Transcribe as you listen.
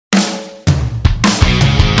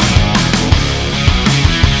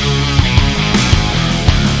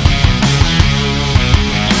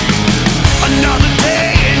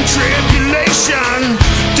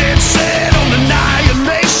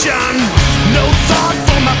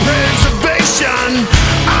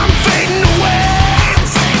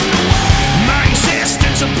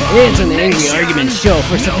It's an Angry Argument show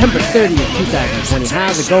for September 30th, 2020.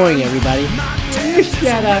 How's it going, everybody?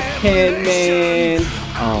 Shut up, Kid Man.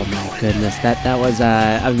 Oh my goodness, that was,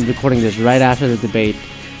 I'm recording this right after the debate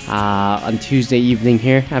on Tuesday evening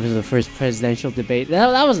here, after the first presidential debate.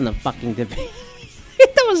 That wasn't a fucking debate.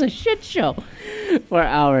 That was a shit show for an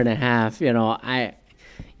hour and a half.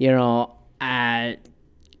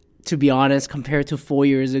 To be honest, compared to 4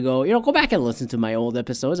 years ago, go back and listen to my old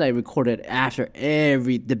episodes. I recorded after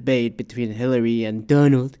every debate between Hillary and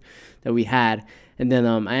Donald that we had. And then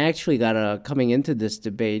I actually got coming into this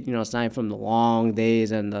debate, aside from the long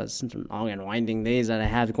days and the long and winding days that I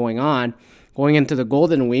have going into the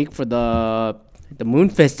Golden Week for the Moon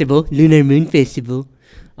Festival, Lunar Moon Festival,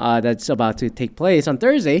 that's about to take place on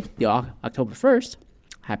Thursday, October 1st.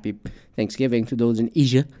 Happy Thanksgiving to those in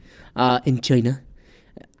Asia, in China.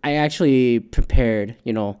 I actually prepared,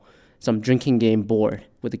 some drinking game board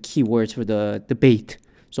with the keywords for the debate,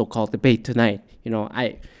 so-called debate tonight.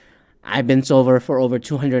 I've been sober for over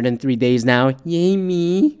 203 days now. Yay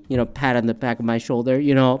me. Pat on the back of my shoulder,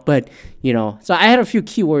 so I had a few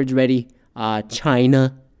keywords ready.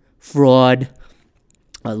 China, fraud,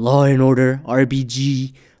 law and order,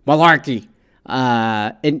 RBG, malarkey,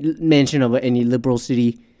 and mention of any liberal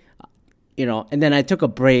city, and then I took a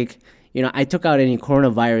break. I took out any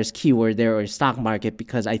coronavirus keyword there or stock market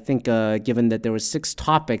because I think given that there were 6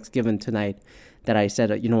 topics given tonight that I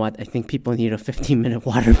said, I think people need a 15-minute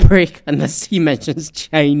water break unless he mentions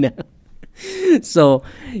China. So,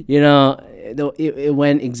 it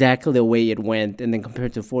went exactly the way it went. And then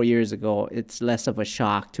compared to 4 years ago, it's less of a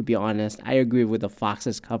shock, to be honest. I agree with the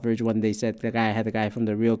Fox's coverage when they said the guy from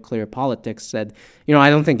the Real Clear Politics said, I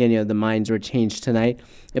don't think any of the minds were changed tonight.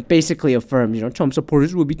 It basically affirmed, Trump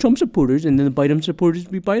supporters will be Trump supporters and then the Biden supporters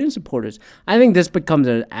will be Biden supporters. I think this becomes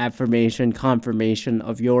an confirmation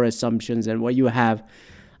of your assumptions and what you have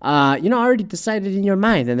already decided in your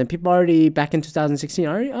mind. And then people already, back in 2016,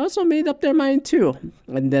 already also made up their mind too.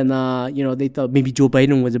 And then, they thought maybe Joe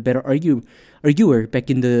Biden was a better arguer back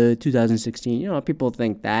in the 2016. People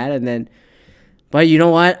think that. And then, but you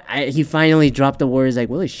know what? He finally dropped the words like,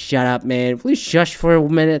 Willie, shut up, man. Willie, shush for a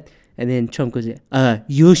minute. And then Trump goes,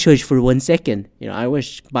 you shush for 1 second. I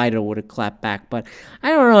wish Biden would have clapped back. But I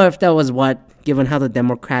don't know if that was given how the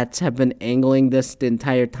Democrats have been angling this the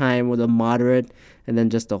entire time with a moderate and then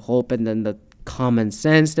just the hope and then the common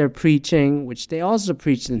sense they're preaching, which they also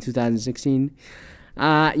preached in 2016.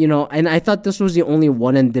 And I thought this was the only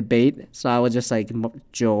one in debate. So I was just like,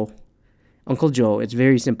 Uncle Joe, it's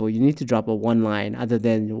very simple. You need to drop a one line other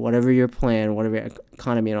than whatever your plan, whatever your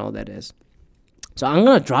economy and all that is. So I'm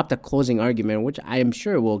going to drop the closing argument, which I am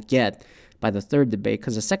sure we'll get by the third debate,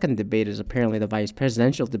 because the second debate is apparently the vice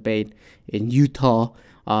presidential debate in Utah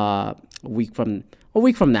a week from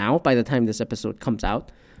now, by the time this episode comes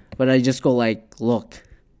out. But I just go like, look,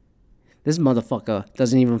 this motherfucker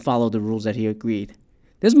doesn't even follow the rules that he agreed.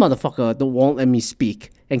 This motherfucker won't let me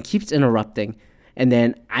speak and keeps interrupting. And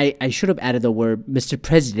then I should have added the word Mr.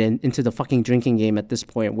 President into the fucking drinking game at this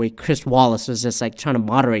point, where Chris Wallace was just like trying to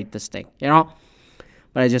moderate this thing,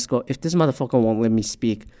 But I just go, if this motherfucker won't let me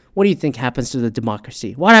speak, what do you think happens to the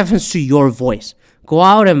democracy? What happens to your voice? Go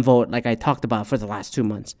out and vote like I talked about for the last 2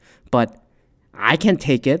 months. But I can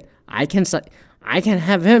take it. I can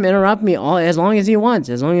have him interrupt me as long as he wants,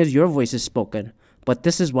 as long as your voice is spoken. But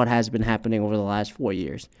this is what has been happening over the last 4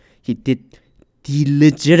 years. He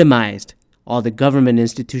delegitimized all the government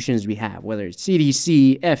institutions we have, whether it's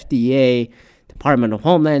CDC, FDA, Department of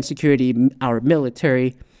Homeland Security, our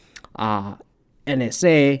military,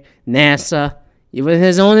 NSA, NASA, even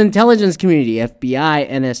his own intelligence community, FBI,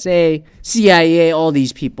 NSA, CIA, all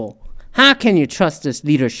these people. How can you trust this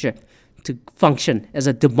leadership to function as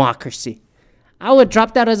a democracy? I would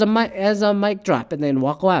drop that as a mic drop and then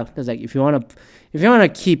walk out. It's like, if you want to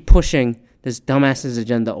keep pushing this dumbass's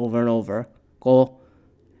agenda over and over, go.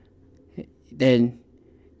 Then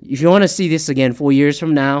if you want to see this again 4 years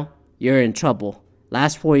from now, you're in trouble.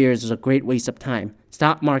 Last 4 years was a great waste of time.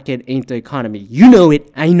 Stock market ain't the economy. You know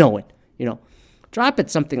it. I know it. Drop it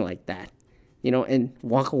something like that, and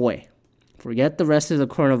walk away. Forget the rest of the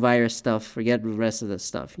coronavirus stuff. Forget the rest of the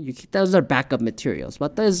stuff. Those are backup materials,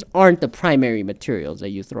 but those aren't the primary materials that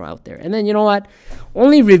you throw out there. And then, you know what?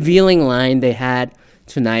 Only revealing line they had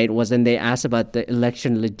tonight was when they asked about the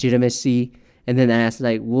election legitimacy, and then asked,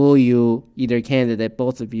 like, will you, either candidate,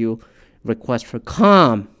 both of you, request for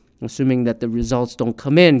calm, assuming that the results don't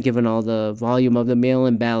come in, given all the volume of the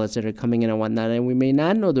mail-in ballots that are coming in and whatnot, and we may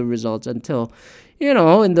not know the results until,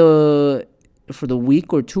 for the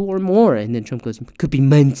week or 2 or more. And then Trump goes, could be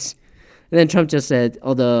months. And then Trump just said,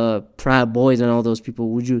 all the Proud Boys and all those people,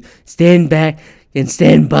 would you stand back, then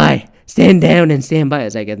stand by. Stand down and stand by.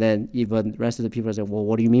 It's like, and then even the rest of the people are like, well,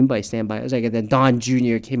 what do you mean by stand by? It's like, and then Don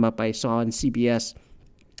Jr. came up, I saw on CBS,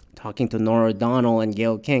 talking to Norah O'Donnell and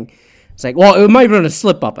Gayle King. It's like, well, it might have been a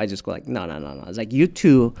slip up. I just go like, no. It's like, you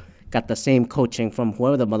two got the same coaching from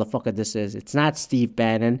whoever the motherfucker this is. It's not Steve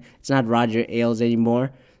Bannon. It's not Roger Ailes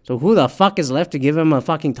anymore. So who the fuck is left to give him a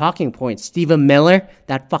fucking talking point? Stephen Miller?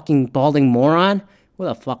 That fucking balding moron? Who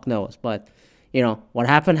the fuck knows? But, what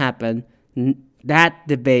happened. That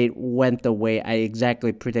debate went the way I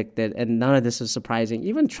exactly predicted, and none of this is surprising.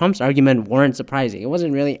 Even Trump's argument weren't surprising. It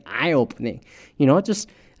wasn't really eye-opening. Just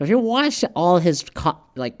if you watch all his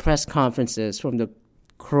press conferences from the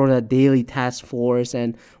Corona Daily Task Force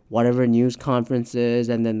and whatever news conferences,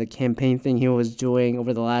 and then the campaign thing he was doing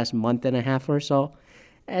over the last month and a half or so,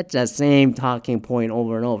 it's the same talking point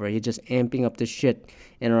over and over. He's just amping up the shit,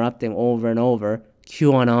 interrupting over and over,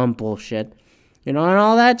 QAnon bullshit. And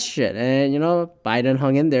all that shit. And, Biden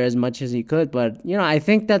hung in there as much as he could. But, I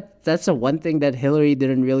think that's the one thing that Hillary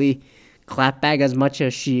didn't really clap back as much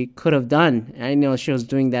as she could have done. I know she was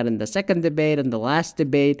doing that in the second debate and the last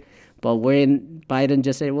debate. But when Biden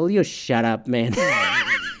just said, well, you shut up, man.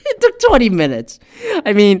 It took 20 minutes.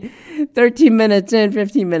 13 minutes in,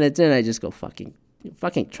 15 minutes in, I just go, fucking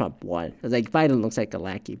Trump won. I was like, Biden looks like a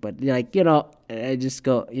lackey. But, I just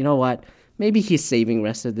go, you know what? Maybe he's saving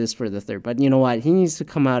rest of this for the third. But you know what? He needs to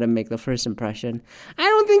come out and make the first impression. I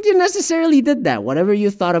don't think you necessarily did that. Whatever you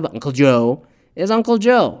thought of Uncle Joe is Uncle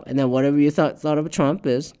Joe. And then whatever you thought of Trump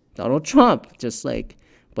is Donald Trump.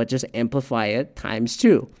 But just amplify it times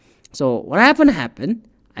 2. So what happened.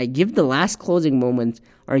 I give the last closing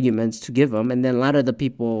arguments to give them. And then a lot of the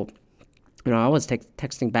people, I was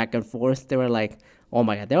texting back and forth. They were like, oh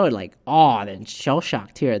my God. They were like, then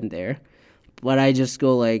shell-shocked here and there. But I just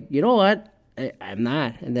go like, you know what? I'm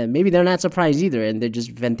not. And then maybe they're not surprised either. And they're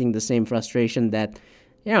just venting the same frustration that,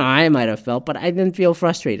 I might have felt. But I didn't feel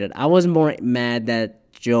frustrated. I was more mad that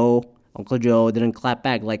Uncle Joe, didn't clap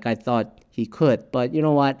back like I thought he could. But you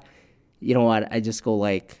know what? I just go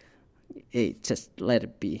like, hey, just let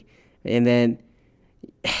it be. And then,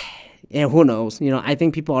 who knows? I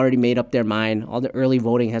think people already made up their mind. All the early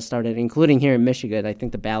voting has started, including here in Michigan. I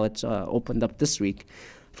think the ballots opened up this week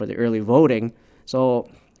for the early voting. So,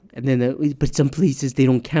 and then, but some places they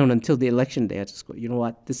don't count until the election day. I just go, you know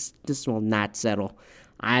what? This will not settle.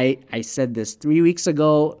 I said this 3 weeks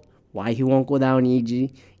ago, why he won't go down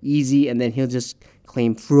easy, and then he'll just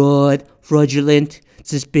claim fraudulent,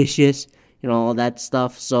 suspicious, all that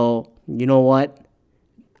stuff. So, you know what?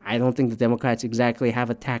 I don't think the Democrats exactly have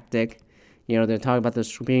a tactic. They're talking about the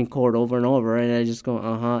Supreme Court over and over, and I just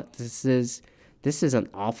go, this is an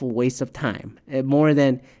awful waste of time.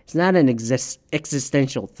 It's not an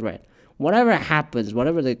existential threat. Whatever happens,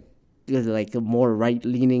 whatever the more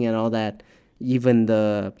right-leaning and all that, even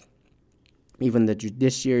the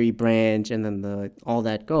judiciary branch and then all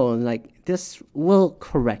that goes, this will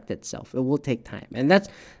correct itself. It will take time. And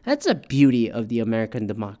that's a beauty of the American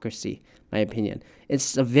democracy, my opinion.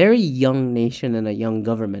 It's a very young nation and a young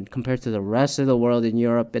government compared to the rest of the world in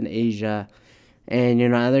Europe and Asia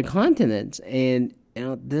and other continents. And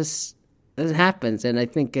this happens, and I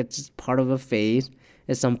think it's part of a phase.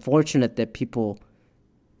 It's unfortunate that people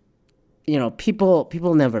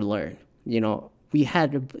never learn. We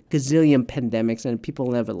had a gazillion pandemics and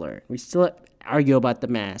people never learn. We still argue about the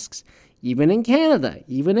masks, even in Canada,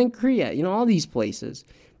 even in Korea, all these places.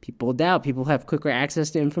 People doubt. People have quicker access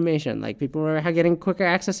to information. People were getting quicker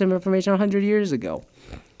access to information 100 years ago.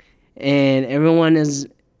 And everyone is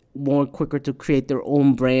more quicker to create their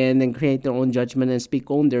own brand and create their own judgment and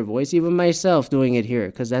speak on their voice. Even myself doing it here,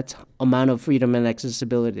 because that's amount of freedom and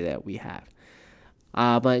accessibility that we have.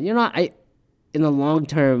 But in the long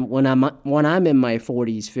term, when I'm in my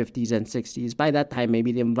 40s, 50s, and 60s, by that time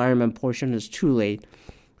maybe the environment portion is too late.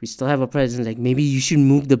 We still have a president maybe you should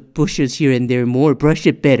move the bushes here and there more, brush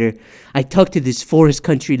it better. I talked to this forest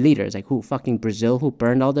country leader. It's who? Fucking Brazil, who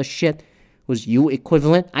burned all the shit? Was you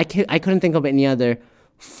equivalent? I couldn't think of any other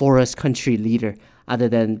forest country leader other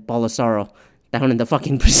than Bolsonaro down in the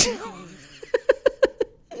fucking Brazil.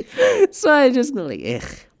 So I just go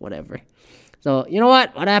whatever. So you know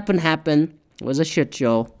what? What happened. It was a shit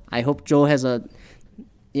show. I hope Joe has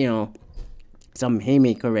some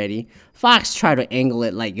haymaker ready. Fox tried to angle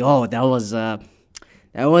it that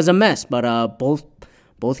was a mess. But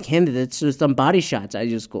both candidates threw some body shots. I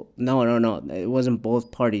just go, no. It wasn't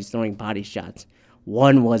both parties throwing body shots.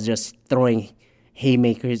 One was just throwing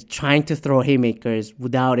haymakers, trying to throw haymakers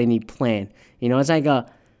without any plan. It's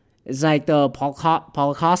like the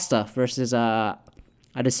Paul Costa versus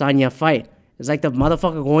Adesanya fight. It's like the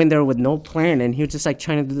motherfucker going there with no plan, and he was just like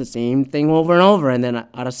trying to do the same thing over and over. And then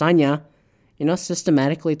Adesanya,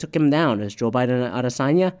 systematically took him down. Is Joe Biden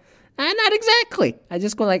Adesanya? Not exactly. I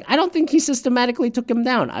just go like, I don't think he systematically took him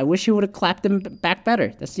down. I wish he would have clapped him back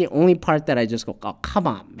better. That's the only part that I just go, oh, come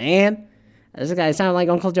on, man. This guy sounded like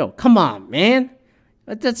Uncle Joe. Come on, man.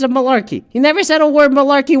 That's a malarkey. He never said a word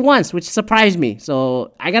malarkey once, which surprised me.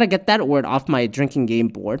 So I got to get that word off my drinking game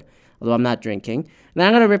board, although I'm not drinking. And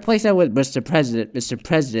I'm going to replace that with Mr.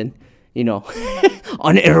 President,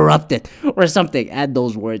 uninterrupted or something. Add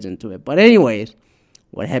those words into it. But anyways,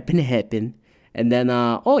 what happened. And then,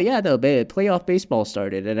 the playoff baseball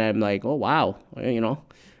started. And I'm like, oh, wow,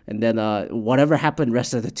 And then whatever happened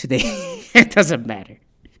rest of the today, it doesn't matter.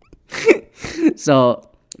 So,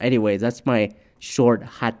 anyways, that's my short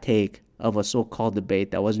hot take of a so-called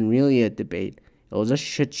debate that wasn't really a debate. It was a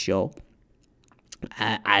shit show.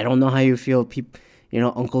 I don't know how you feel,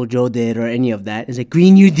 Uncle Joe did or any of that. It's like,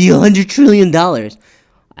 Green New Deal, $100 trillion.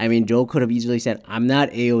 I mean, Joe could have easily said, I'm not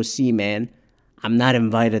AOC, man. I'm not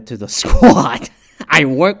invited to the squad. I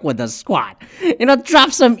work with the squad.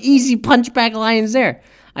 Drop some easy punchback lines there.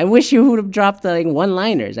 I wish he would have dropped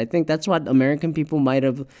one-liners. I think that's what American people might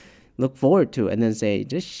have looked forward to. And then say,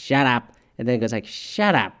 just shut up. And then it goes like,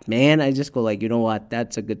 shut up, man. I just go like, you know what?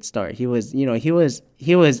 That's a good start. He was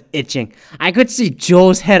itching. I could see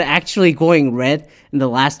Joe's head actually going red in the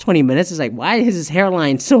last 20 minutes. It's like, why is his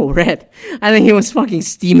hairline so red? I think he was fucking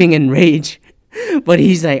steaming in rage. But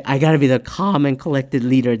he's like, I gotta be the calm and collected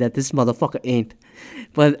leader that this motherfucker ain't.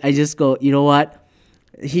 But I just go, you know what?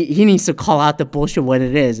 He needs to call out the bullshit when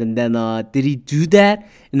it is. And then did he do that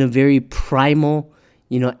in a very primal,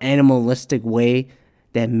 animalistic way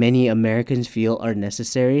that many Americans feel are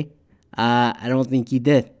necessary? I don't think he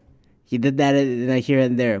did. He did that here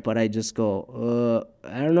and there, but I just go,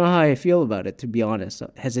 I don't know how I feel about it, to be honest.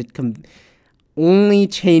 Has it only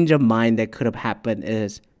change of mind that could have happened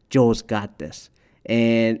is Joe's got this.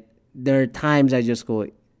 And there are times I just go,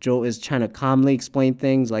 Joe is trying to calmly explain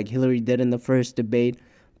things like Hillary did in the first debate,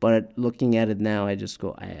 but looking at it now, I just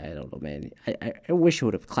go, I don't know, man. I wish he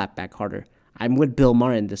would have clapped back harder. I'm with Bill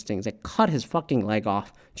Maher in this thing. It's like, cut his fucking leg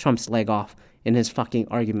off, Trump's leg off in his fucking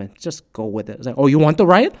argument. Just go with it. It's like, oh, you want the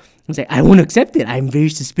riot? It's like, I won't accept it. I'm very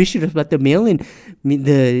suspicious about the mail-in,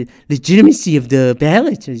 the legitimacy of the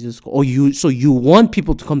ballot. And just go, so you want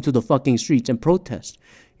people to come to the fucking streets and protest.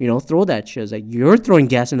 Throw that shit. It's like, you're throwing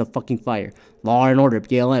gas in the fucking fire. Law and order,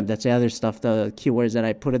 BLM. That's the other stuff, the keywords that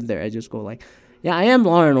I put in there. I just go like, yeah, I am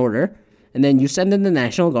law and order. And then you send in the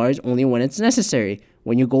National Guards only when it's necessary.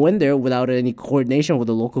 When you go in there without any coordination with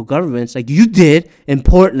the local governments, like you did in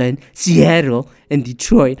Portland, Seattle, and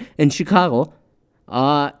Detroit, and Chicago,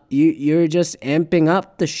 you're just amping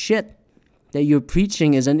up the shit that you're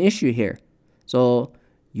preaching is an issue here. So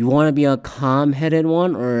you want to be a calm-headed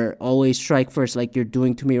one or always strike first like you're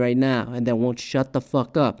doing to me right now and then won't shut the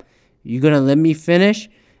fuck up? You going to let me finish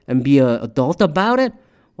and be an adult about it?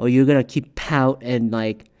 Or you're going to keep pout and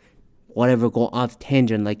whatever, go off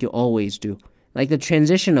tangent like you always do? Like the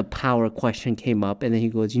transition of power question came up, and then he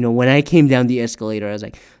goes, when I came down the escalator, I was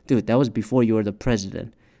like, dude, that was before you were the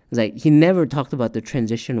president. It's like, he never talked about the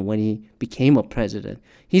transition when he became a president.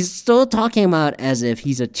 He's still talking about as if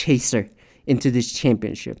he's a chaser into this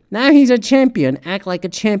championship. Now he's a champion, act like a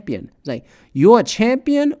champion. It's like, you're a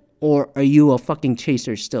champion, or are you a fucking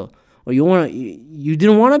chaser still? Or you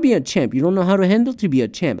didn't want to be a champ. You don't know how to handle to be a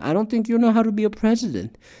champ. I don't think you know how to be a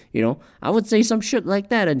president. I would say some shit like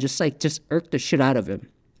that and just irk the shit out of him.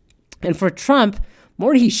 And for Trump,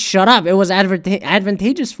 more he shut up, it was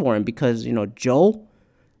advantageous for him because, Joe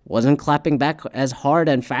wasn't clapping back as hard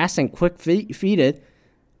and fast and quick-feeted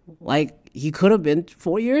like he could have been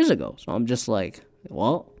 4 years ago. So I'm just like,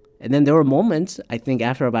 well, and then there were moments, I think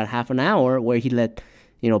after about half an hour where he let,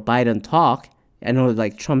 Biden talk. I know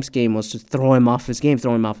Trump's game was to throw him off his game. It's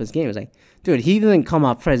like, dude, he didn't come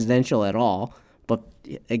off presidential at all. But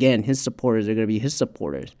again, his supporters are going to be his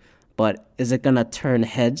supporters. But is it going to turn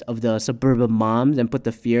heads of the suburban moms and put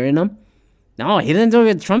the fear in them? No,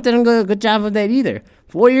 Trump didn't do a good job of that either.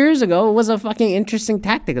 4 years ago, it was a fucking interesting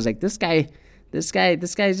tactic. It was like, this guy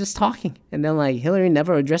is just talking. And then Hillary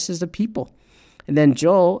never addresses the people. And then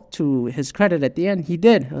Joe, to his credit at the end, he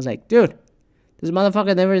did. I was like, dude, this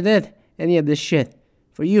motherfucker never did any of this shit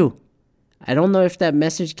for you. I don't know if that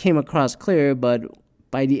message came across clear, but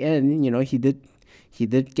by the end, he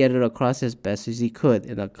did get it across as best as he could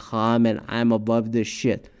in a calm and I'm above this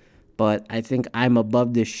shit. But I think I'm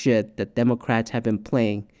above this shit that Democrats have been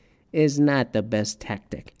playing is not the best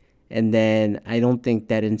tactic. And then I don't think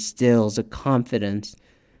that instills a confidence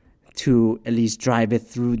to at least drive it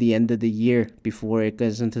through the end of the year before it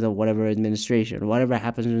goes into the whatever administration, whatever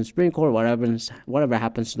happens in the Supreme Court, whatever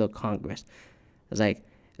happens to the Congress. It's like,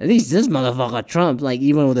 at least this motherfucker Trump, like,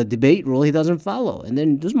 even with a debate rule, he doesn't follow. And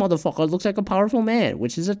then this motherfucker looks like a powerful man,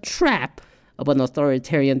 which is a trap of an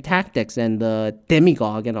authoritarian tactics and the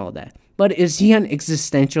demagogue and all that. But is he an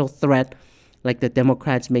existential threat like the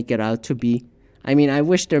Democrats make it out to be? I mean, I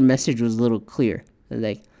wish their message was a little clear.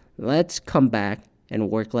 Like, let's come back and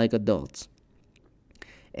work like adults.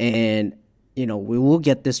 And, we will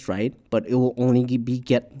get this right, but it will only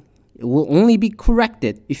be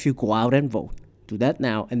corrected if you go out and vote. Do that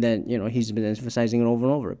now. And then, he's been emphasizing it over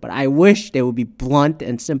and over. But I wish they would be blunt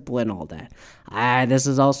and simple and all that. This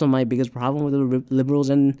is also my biggest problem with the liberals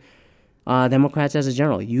and Democrats as a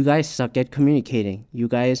general. You guys suck at communicating. You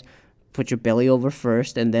guys put your belly over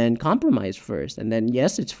first and then compromise first. And then,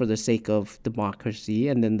 yes, it's for the sake of democracy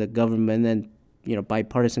and then the government and,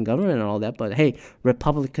 bipartisan government and all that. But, hey,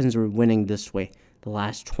 Republicans were winning this way the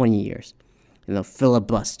last 20 years.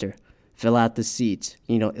 Filibuster, fill out the seats,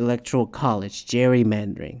 electoral college,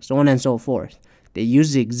 gerrymandering, so on and so forth. They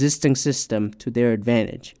use the existing system to their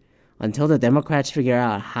advantage. Until the Democrats figure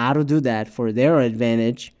out how to do that for their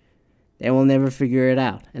advantage, they will never figure it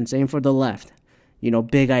out. And same for the left.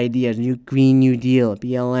 Big ideas, Green New Deal,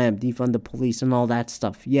 BLM, defund the police, and all that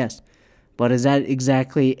stuff. Yes. But is that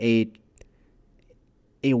exactly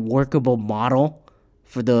a workable model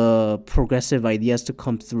for the progressive ideas to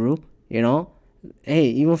come through? Hey,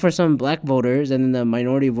 even for some black voters and the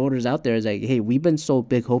minority voters out there, it's like, hey, we've been sold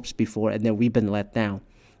big hopes before and then we've been let down.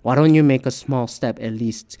 Why don't you make a small step at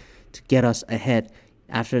least to get us ahead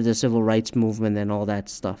after the civil rights movement and all that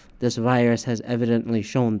stuff? This virus has evidently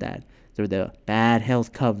shown that through the bad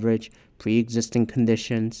health coverage, pre-existing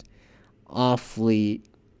conditions, awfully,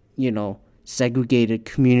 segregated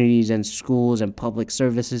communities and schools and public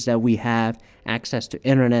services that we have, access to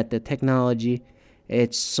internet, the technology.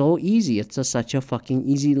 It's so easy. It's such a fucking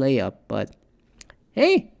easy layup. But,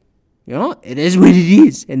 hey, it is what it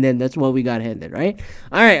is. And then that's what we got handed, right?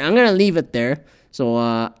 All right, I'm going to leave it there. So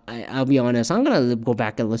I'll be honest, I'm going to go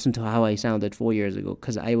back and listen to how I sounded 4 years ago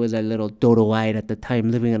because I was a little dodo-eyed at the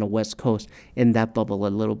time living on the West Coast in that bubble a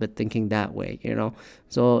little bit thinking that way,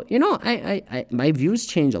 So, I my views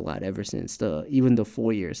change a lot ever since, even the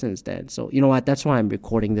 4 years since then. So, you know what, that's why I'm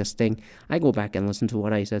recording this thing. I go back and listen to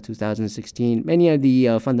what I said 2016. Many of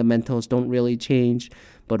the fundamentals don't really change,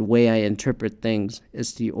 but the way I interpret things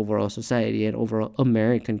is the overall society and overall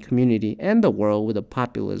American community and the world with the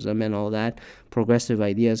populism and all that progressive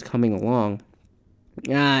ideas coming along.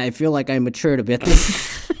 I feel like I matured a bit.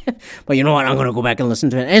 But you know what? I'm going to go back and listen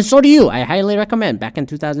to it. And so do you. I highly recommend. Back in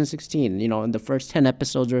 2016, in the first 10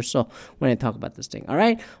 episodes or so when I talk about this thing. All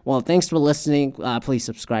right? Well, thanks for listening. Please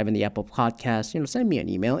subscribe in the Apple Podcast. Send me an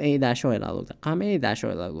email, a-show@outlook.com,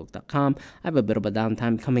 a-show@outlook.com. I have a bit of a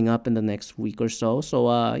downtime coming up in the next week or so.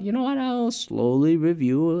 So, you know what? I'll slowly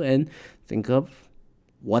review and think of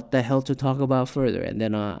what the hell to talk about further. And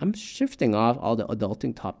then I'm shifting off all the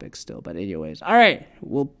adulting topics still. But anyways, all right.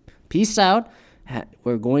 Well, peace out.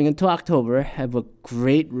 We're going into October. Have a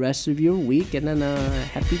great rest of your week. And then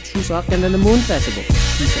happy Chuseok and then the Moon Festival.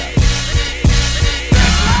 Peace out.